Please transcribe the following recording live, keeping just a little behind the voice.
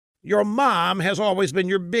Your mom has always been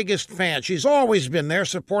your biggest fan. She's always been there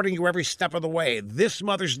supporting you every step of the way. This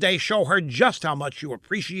Mother's Day, show her just how much you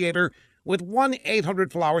appreciate her with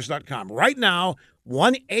 1-800-Flowers.com. Right now,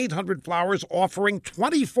 1-800-Flowers offering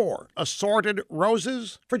 24 assorted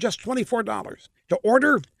roses for just $24. To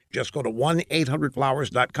order, just go to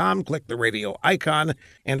 1-800-Flowers.com, click the radio icon,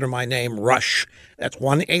 enter my name, Rush. That's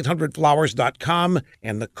 1-800-Flowers.com,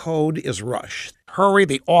 and the code is Rush. Hurry,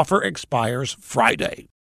 the offer expires Friday.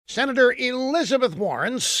 Senator Elizabeth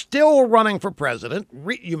Warren, still running for president.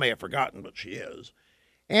 You may have forgotten, but she is.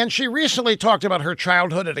 And she recently talked about her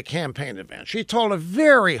childhood at a campaign event. She told a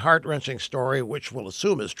very heart-wrenching story, which we'll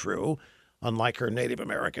assume is true, unlike her Native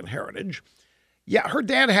American heritage. Yeah, her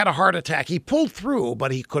dad had a heart attack. He pulled through,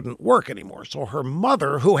 but he couldn't work anymore. So her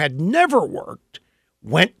mother, who had never worked,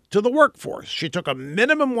 went to the workforce. She took a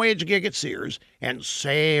minimum wage gig at Sears and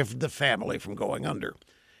saved the family from going under.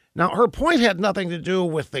 Now, her point had nothing to do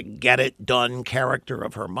with the get-it-done character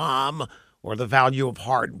of her mom or the value of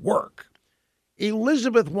hard work.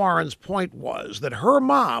 Elizabeth Warren's point was that her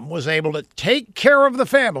mom was able to take care of the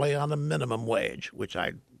family on a minimum wage, which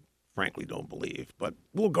I frankly don't believe, but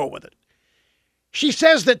we'll go with it. She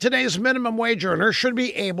says that today's minimum wage earner should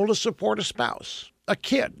be able to support a spouse, a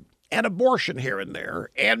kid, an abortion here and there,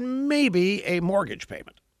 and maybe a mortgage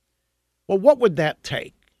payment. Well, what would that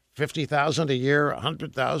take? $50,000 a year,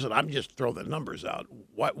 $100,000? I'm just throwing the numbers out.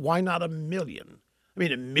 Why not $1 million? I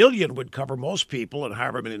mean, $1 million would cover most people and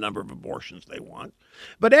however many number of abortions they want.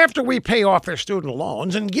 But after we pay off their student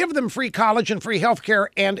loans and give them free college and free health care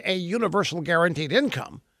and a universal guaranteed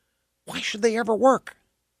income, why should they ever work?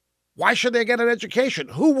 Why should they get an education?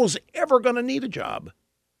 Who was ever going to need a job,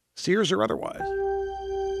 Sears or otherwise?